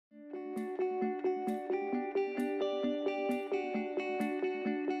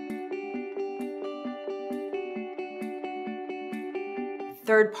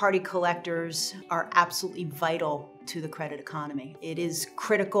Third-party collectors are absolutely vital to the credit economy. It is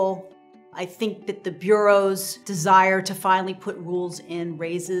critical. I think that the Bureau's desire to finally put rules in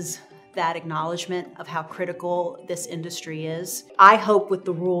raises that acknowledgement of how critical this industry is. I hope with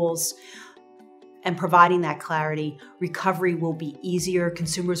the rules and providing that clarity, recovery will be easier,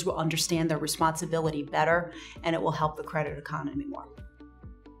 consumers will understand their responsibility better, and it will help the credit economy more.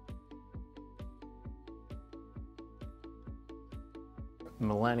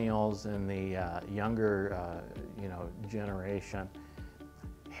 Millennials and the younger generation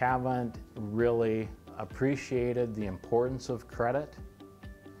haven't really appreciated the importance of credit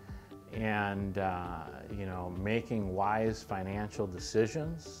and making wise financial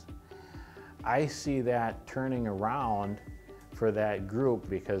decisions. I see that turning around for that group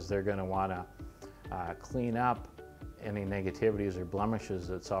because they're going to want to clean up any negativities or blemishes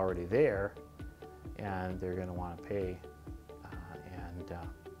that's already there, and they're going to want to pay and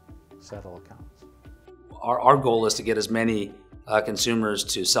settle accounts. Our goal is to get as many consumers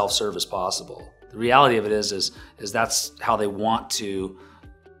to self-serve as possible. The reality of it is that's how they want to.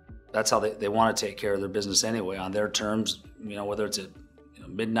 That's how they want to take care of their business anyway, on their terms. Whether it's at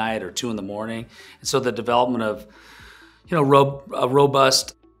midnight or 2 in the morning. And so the development of a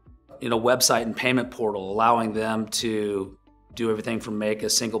robust website and payment portal, allowing them to do everything from make a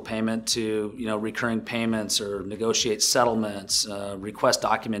single payment to recurring payments or negotiate settlements, request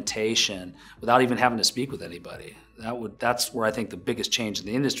documentation without even having to speak with anybody. That's where I think the biggest change in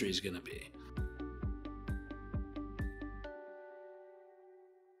the industry is going to be.